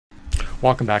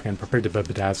Welcome back and prepare to be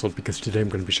bedazzled because today I'm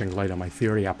going to be shedding light on my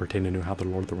theory appertaining to how the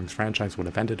Lord of the Rings franchise would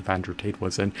have ended if Andrew Tate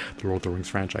was in the Lord of the Rings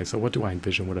franchise. So what do I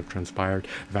envision would have transpired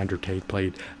if Andrew Tate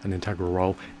played an integral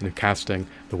role in casting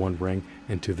the One Ring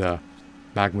into the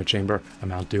magma chamber of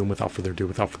Mount Doom? Without further ado,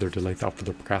 without further delay, without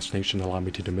further procrastination, allow me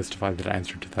to demystify the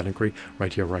answer to that inquiry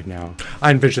right here, right now.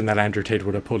 I envision that Andrew Tate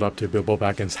would have pulled up to Bilbo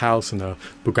Baggins' house in a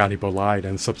Bugatti Bolide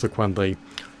and subsequently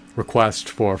request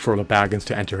for Frodo Baggins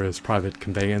to enter his private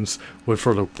conveyance. Would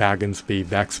Frodo Baggins be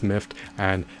vexed, miffed,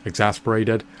 and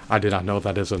exasperated? I do not know.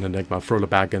 That is an enigma. Frodo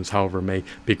Baggins, however, may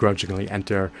begrudgingly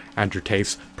enter Andrew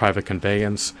Tate's private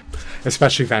conveyance,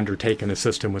 especially if Andrew Tate and his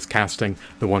system was casting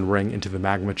the One Ring into the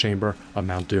magma chamber of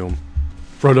Mount Doom.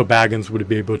 Frodo Baggins would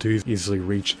be able to easily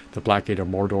reach the Black Gate of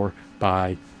Mordor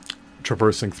by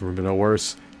traversing through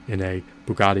Middle-earth in a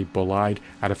Bugatti Bolide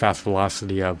at a fast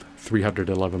velocity of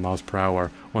 311 miles per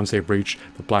hour. Once they've reached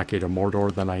the Black Gate of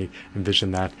Mordor, then I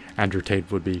envision that Andrew Tate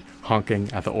would be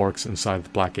honking at the orcs inside the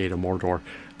Black Gate of Mordor.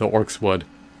 The orcs would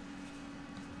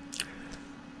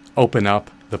open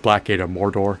up the Black Gate of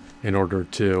Mordor in order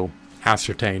to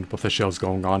ascertain what the show's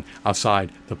going on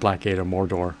outside the Black Gate of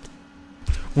Mordor.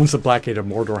 Once the Black Gate of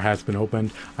Mordor has been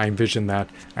opened, I envision that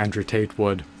Andrew Tate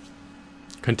would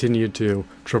continue to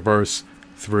traverse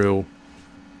through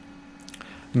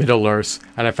Middle-earth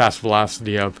at a fast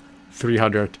velocity of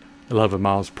 311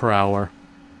 miles per hour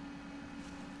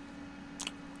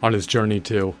on his journey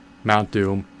to Mount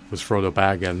Doom with Frodo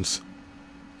Baggins.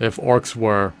 If orcs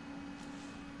were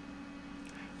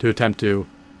to attempt to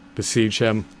besiege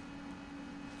him,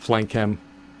 flank him,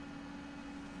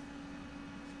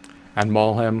 and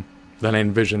maul him, then I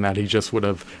envision that he just would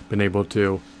have been able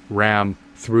to ram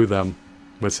through them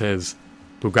with his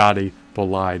Bugatti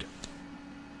Bolide.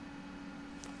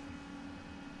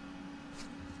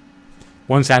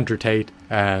 Once Andrew Tate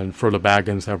and Frodo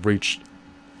Baggins have reached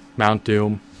Mount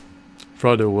Doom,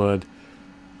 Frodo would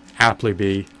aptly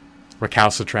be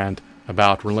recalcitrant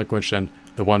about relinquishing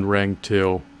the One Ring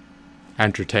to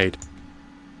Andrew Tate.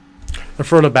 If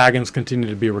Frodo Baggins continued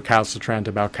to be recalcitrant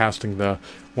about casting the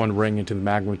One Ring into the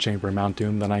magma chamber of Mount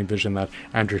Doom, then I envision that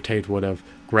Andrew Tate would have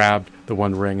grabbed the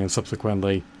One Ring and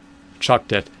subsequently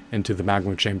chucked it into the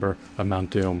magma chamber of Mount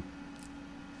Doom.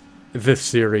 Is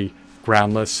this theory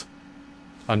groundless,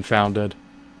 unfounded,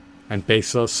 and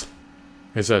baseless?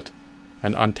 Is it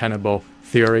an untenable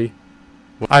theory?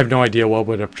 Well, I have no idea what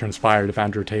would have transpired if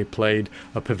Andrew Tate played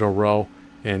a pivotal role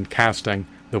in casting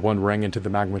the One Ring into the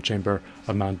magma chamber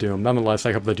of Mount Doom. Nonetheless,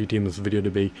 I hope that you deem this video to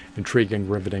be intriguing,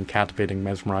 riveting, captivating,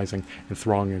 mesmerizing,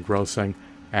 enthralling, engrossing,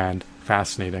 and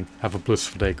fascinating. Have a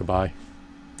blissful day. Goodbye.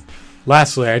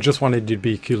 Lastly, I just wanted you to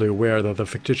be acutely aware that the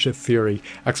fictitious theory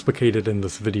explicated in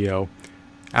this video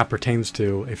appertains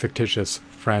to a fictitious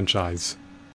franchise.